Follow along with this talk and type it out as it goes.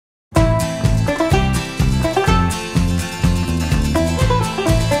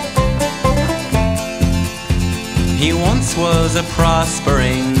once was a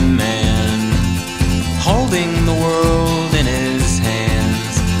prospering man, holding the world in his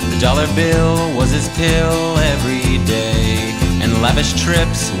hands. The dollar bill was his pill every day, and lavish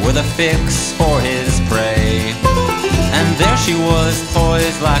trips were the fix for his prey. And there she was,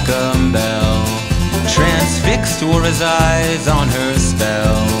 poised like a bell, transfixed were his eyes on her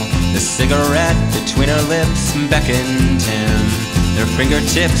spell. The cigarette between her lips beckoned him, their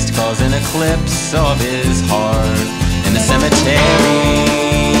fingertips caused an eclipse of his heart. In the cemetery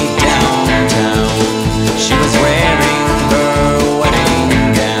downtown, she was wearing her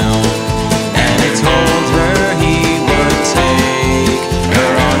wedding gown, and he told her he would take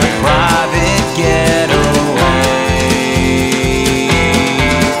her on a private getaway.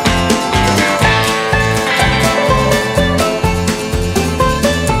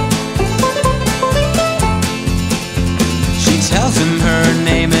 She tells him her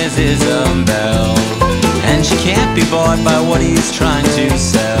name is Isabelle, and she can't be bought by what he's trying to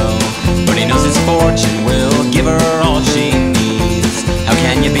sell. But he knows his fortune will give her all she needs. How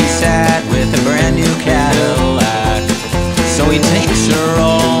can you be sad with a brand new Cadillac? So he takes her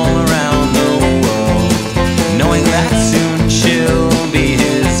all around the world, knowing that soon she'll be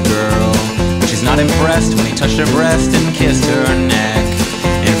his girl. But she's not impressed when he touched her breast and kissed her neck.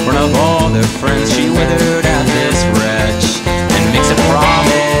 In front of all their friends she withered at this wretch, and makes a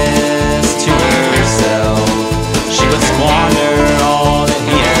promise to herself she would squander all that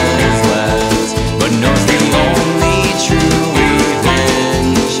he has left, but knows the only true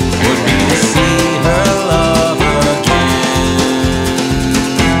revenge would be to see her love again.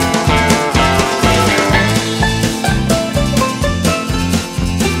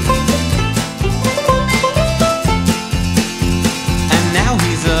 And now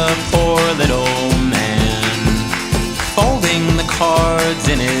he's a poor little man, folding the cards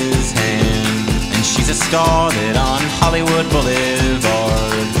in his hand, and she's a starlet on Hollywood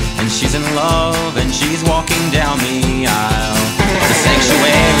Boulevard, and she's in love and she's walking